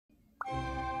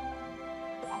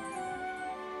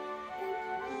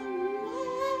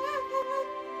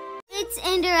It's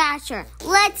EnderCrew.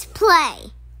 Let's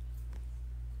play.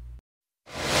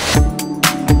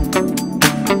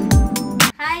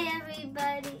 Hi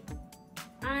everybody.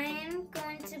 I am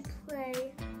going to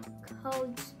play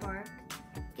CodeSpark.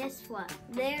 Guess what?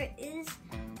 There is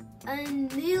a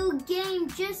new game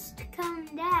just come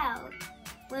out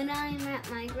when I'm at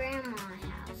my grandma's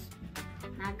house.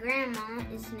 My grandma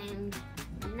is named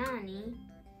Nani.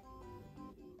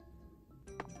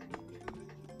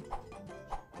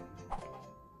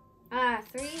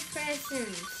 Three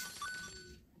persons.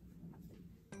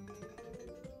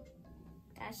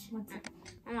 That's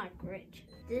I'm like rich.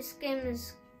 This game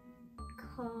is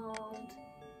called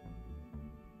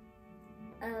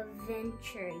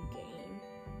Adventure Game.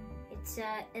 It's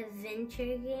a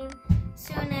adventure game.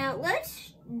 So now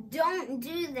don't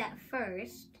do that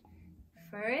first.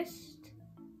 First,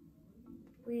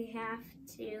 we have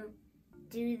to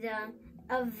do the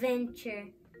adventure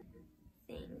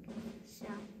thing. So.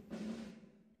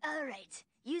 All right,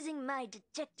 using my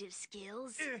detective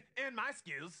skills. And my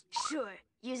skills. Sure,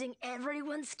 using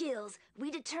everyone's skills,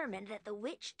 we determined that the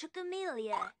witch took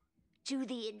Amelia to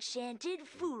the enchanted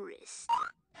forest.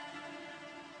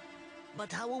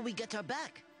 But how will we get her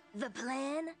back? The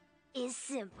plan is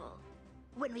simple.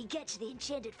 When we get to the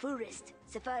enchanted forest,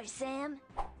 Safari Sam,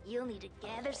 you'll need to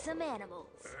gather some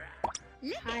animals.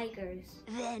 Tigers.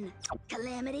 Then,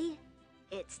 Calamity,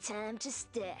 it's time to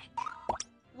stack.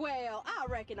 Well, I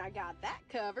reckon I got that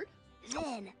covered.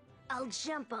 Then, I'll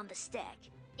jump on the stack,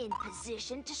 in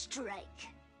position to strike.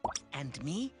 And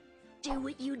me? Do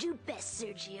what you do best,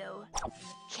 Sergio.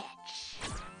 Catch.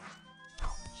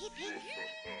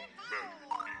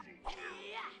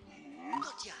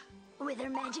 Gotcha. With her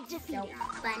magic defeated,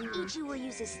 funny. Ichi will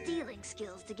use his stealing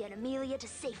skills to get Amelia to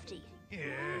safety. Yeah,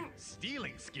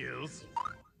 stealing skills.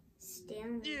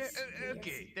 Stealing Yeah, skills.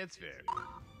 okay, that's fair.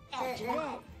 After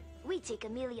that, we take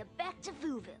Amelia back to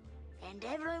Fouville, and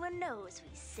everyone knows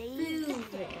we saved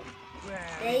the day.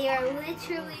 They are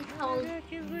literally called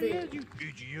Boo.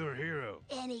 Ichi, you're a hero.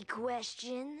 Any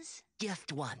questions?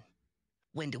 Just one.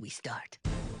 When do we start?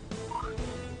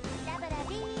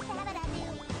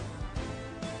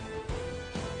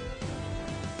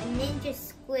 A ninja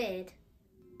squid.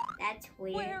 That's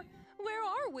weird. Where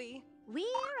are we? We're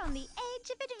on the edge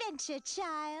of adventure,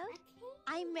 child.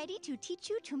 I'm ready to teach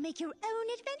you to make your own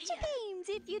adventure games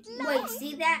if you'd like. Wait,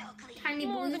 see that tiny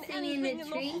More blue than thing anything in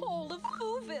the tree? the whole of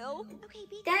Fouville.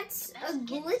 That's a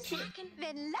glitch.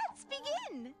 Then let's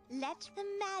begin. Let the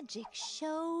magic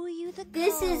show you the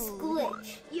This is code.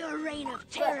 glitch. Your reign of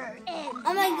terror ends.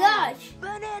 Oh my gosh!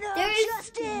 Banana There is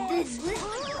justice! the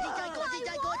glitch.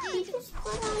 I got He it! just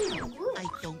put on the wood. I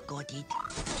don't got it.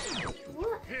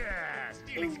 What? Yeah,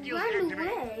 stealing It skills ran activate.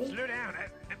 away. Slow down.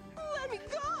 Let me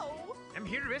go. I'm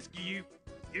here to rescue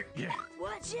you. Yeah,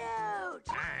 Watch out!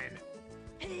 fine.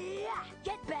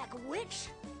 Get back, witch!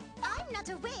 I'm not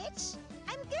a witch.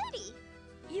 I'm Gertie.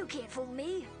 You can't fool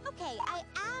me. Okay, I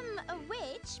am a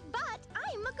witch, but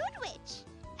I'm a good witch.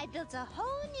 I built a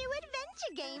whole new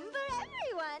adventure game for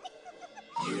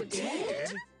everyone. You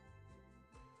did?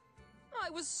 I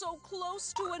was so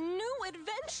close to a new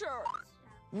adventure.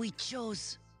 We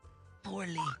chose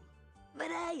poorly.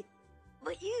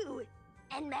 But you,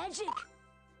 and magic.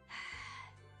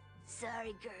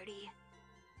 Sorry, Gertie.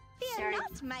 Fear Sorry,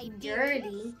 not, my dear.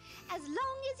 dirty. As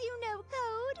long as you know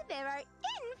code, there are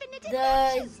infinite The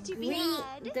adventures to be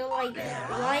had. green, the like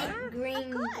light green.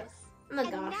 Of course. Oh my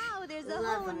And gosh. now there's a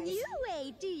Love whole eyes. new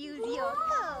way to use your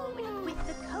code. With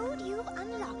the code you've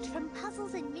unlocked from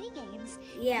puzzles and minigames,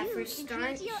 Yeah, you for can starting,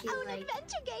 create your she own like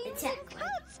adventure games attack, in like,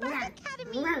 CodeSpark run,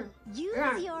 Academy. run, Use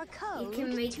run. your code You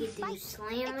can make to it do fight,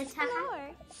 slam attack explore,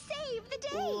 save the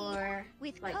day. or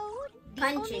With like code, the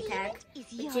punch only attack, limit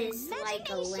is which your is like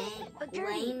a imagination. But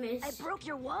Gertie, lamest I broke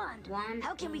your wand. one.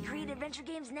 How can we create adventure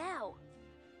games now?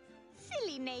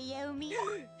 Silly Naomi.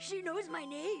 She knows my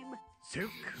name. So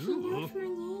She cool. knows my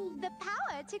name. The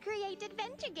power to create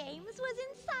adventure games was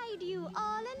inside you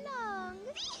all along.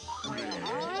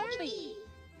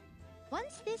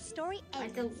 Once this story I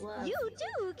ends, don't love you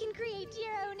too can create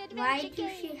your own adventure Why does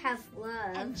games. she have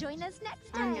love And join us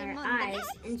next on time her on eyes?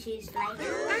 the And she's like, I'm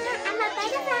a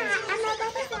butterfly. I'm a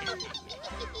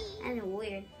butterfly. That's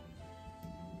weird.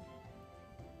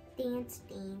 Dance,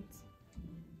 dance.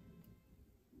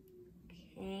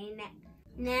 Okay,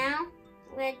 now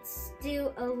let's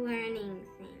do a learning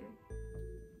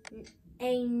thing.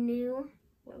 A new.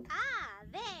 Ah,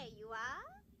 there you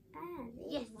are. Ah,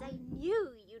 Yes, I knew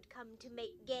you'd come to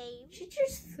make games. She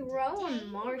just throw a Today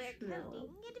we're marshmallow. coding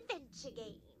adventure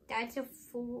game. That's a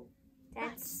fool.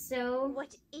 That's so.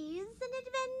 What is an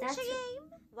That's adventure a-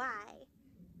 game? Why?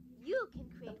 You can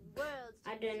create worlds.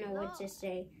 I don't know what to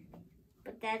say,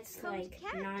 but that's Code like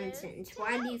characters nonsense. to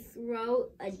Why do you throw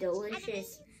a delicious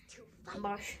Enemies to fight.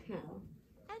 marshmallow?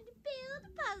 And build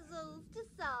puzzles to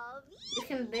solve. You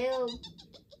can build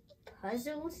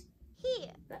puzzles?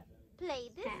 Here, But play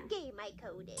this how? game I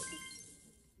coded.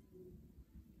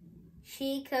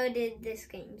 She coded this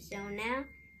game, so now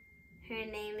her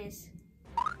name is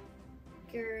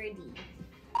Gertie.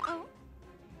 Oh?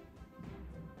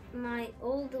 My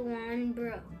old one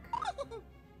broke.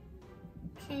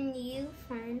 Can you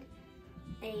find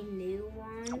a new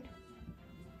one?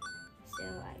 So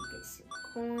I get some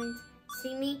coins.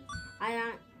 See me?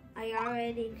 I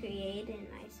already created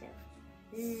myself.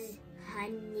 Zzz,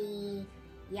 honey.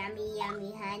 Yummy,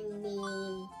 yummy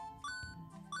honey.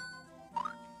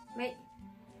 Right.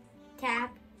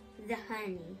 Tap the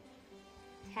honey.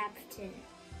 Tap to.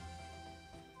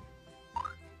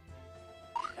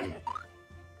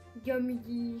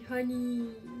 Yummy honey.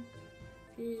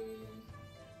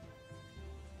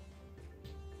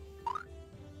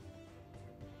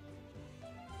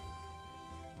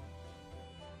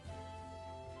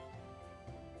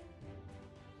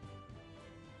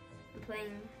 I'm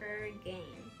playing her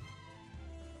game.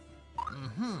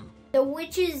 The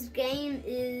witch's game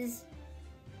is.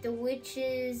 The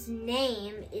witch's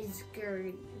name is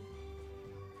Gertie.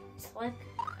 It's like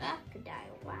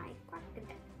crocodile. Why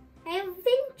crocodile?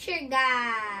 Adventure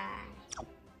guy.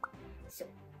 So,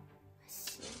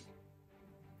 let's see.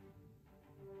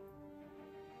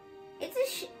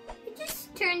 It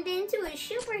just turned into a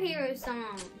superhero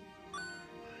song.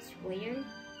 It's weird.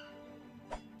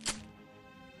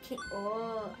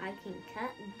 I can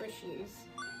cut bushes.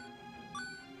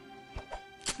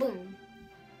 Boom.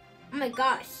 Oh my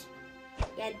gosh.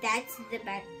 Yeah, that's the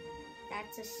best.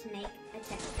 That's a snake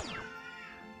attack.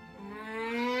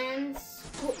 And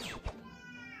squish.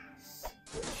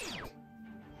 Squish.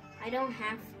 I don't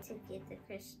have to get the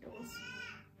crystals,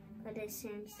 but it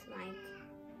seems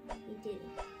like you do.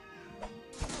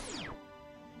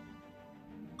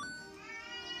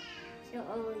 So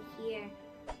over here,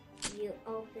 you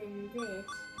open this.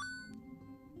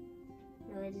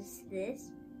 Notice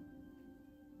this.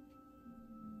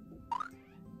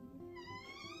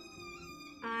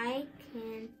 I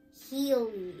can heal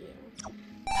you.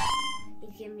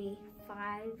 You give me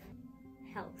 5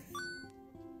 health.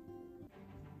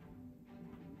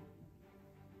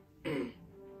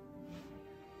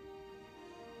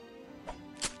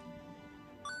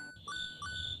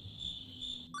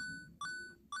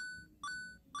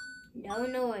 No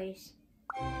noise.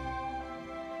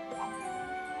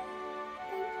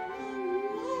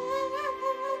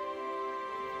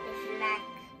 It's like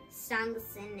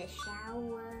songs in the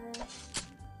shower.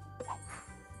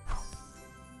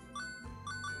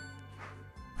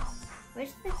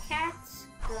 Where's the cats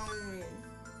going?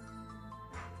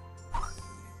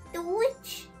 The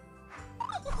witch!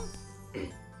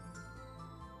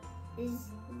 Is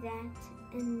that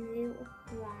a new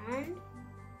wand?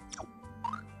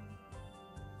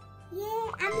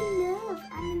 Yeah, I'm in love.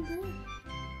 I'm in love.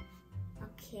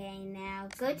 Okay, now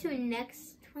go to the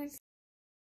next one. Yes,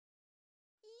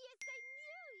 I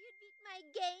knew you'd beat my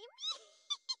game.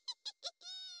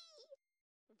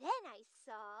 Then I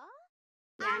saw.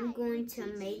 I'm going to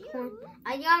make one.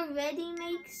 I already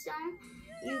make some.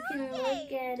 You can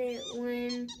look at it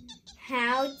when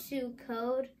how to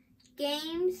code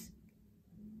games.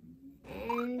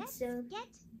 And Let's so get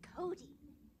coding.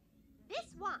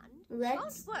 This wand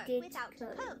let's won't work get without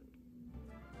coding. code.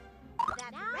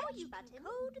 That red you button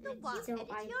code the wand. So and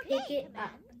it's I your pick game it command.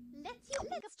 up.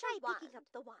 Let's try picking up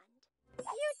the wand.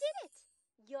 You did it.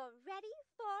 You're ready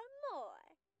for more.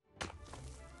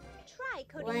 Try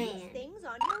coding these Land. things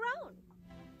on your own.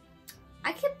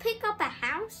 I can pick up a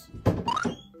house.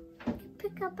 I can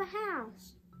pick up a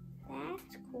house.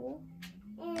 That's cool.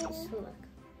 Let's look.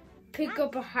 Pick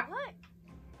up a house. What?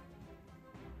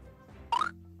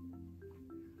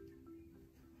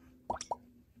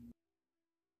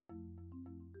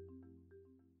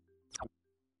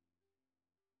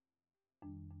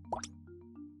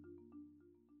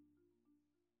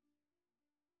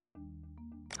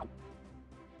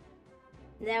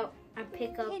 Now I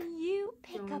pick up. Can you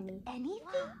pick up Johnny. anything?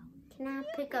 Can I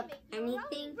pick up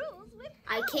anything? Rules with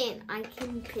I can. I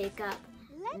can pick up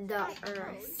Let's the write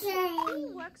earth. code.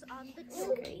 Who works on the It's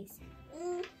door? crazy.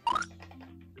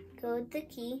 Go to the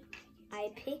key.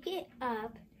 I pick it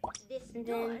up. This And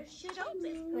door then should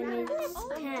open. when That's it's the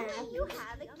only tapped- key you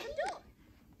have on the door.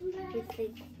 With the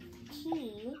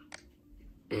key,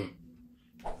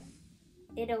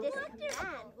 it This opens.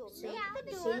 command will So, make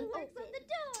the door see? works on the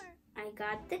door. I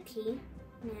got the key.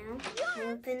 Now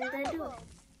You're open the door. unstoppable.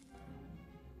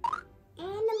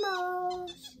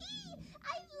 animals.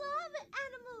 I love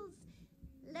animals.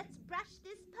 Let's brush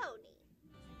this pony.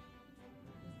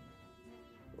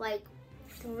 Like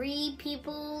 3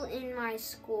 people in my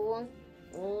school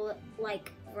will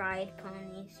like ride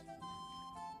ponies.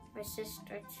 My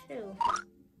sister too.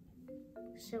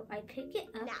 So I pick it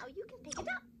up. Now you can pick it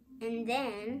up. And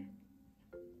then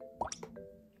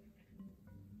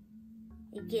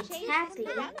it gets Change happy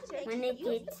the parameters when it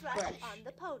use gets the brush brushed. on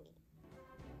the pony.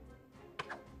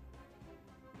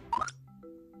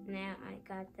 Now I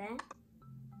got that.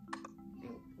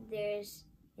 There's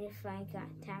if I got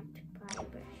tapped by a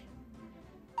brush.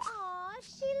 Aw,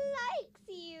 she likes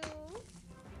you.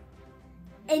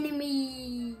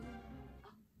 Enemy!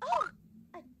 Oh,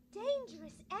 a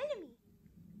dangerous enemy.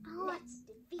 Oh, Let's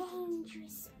defeat it.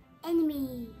 dangerous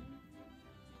enemy!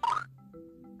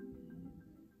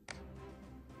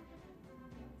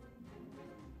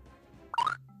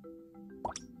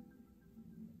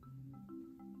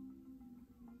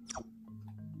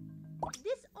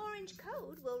 This orange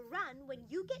code will run when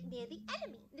you get near the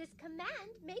enemy. This command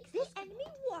makes the enemy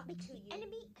walk to you.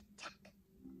 Enemy attack.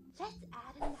 Let's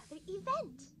add another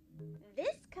event.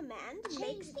 This command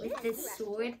makes the With the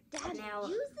sword, Daddy, now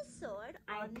use the sword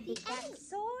I on the pick up enemy.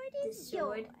 Sword the is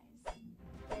sword. yours.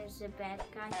 There's a bad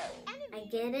guy. Enemy, I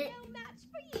get it. no match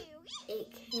for you.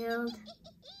 It killed.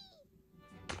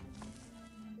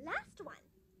 Last one.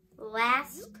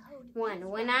 Last You code one. these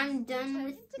When guys I'm to done turn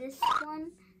with into this cats.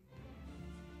 one,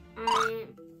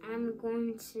 I'm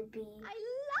going to be. I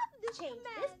love this change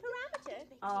this parameter.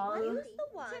 All Use the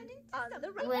one on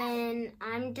the right. When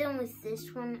I'm done with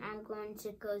this one, I'm going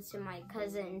to go to my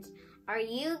cousins. Are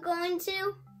you going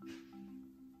to?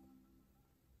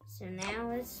 So now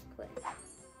let's play.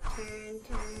 Turn,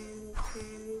 turn,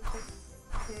 turn,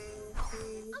 turn,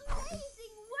 turn.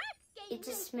 Amazing work, Game It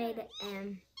just Maker. made an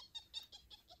M.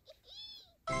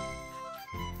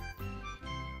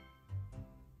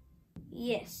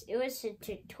 Yes, it was a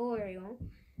tutorial.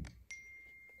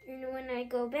 And when I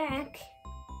go back,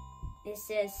 it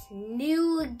says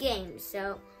new game.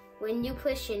 So when you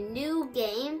push a new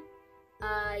game,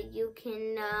 you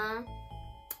can,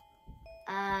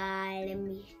 let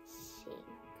me see.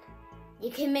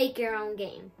 You can make your own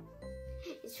game.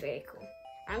 It's very cool.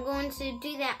 I'm going to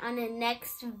do that on the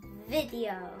next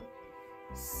video.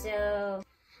 So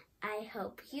I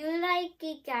hope you like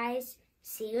it, guys.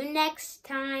 See you next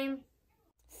time.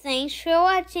 Thanks for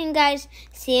watching, guys.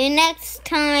 See you next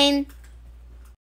time.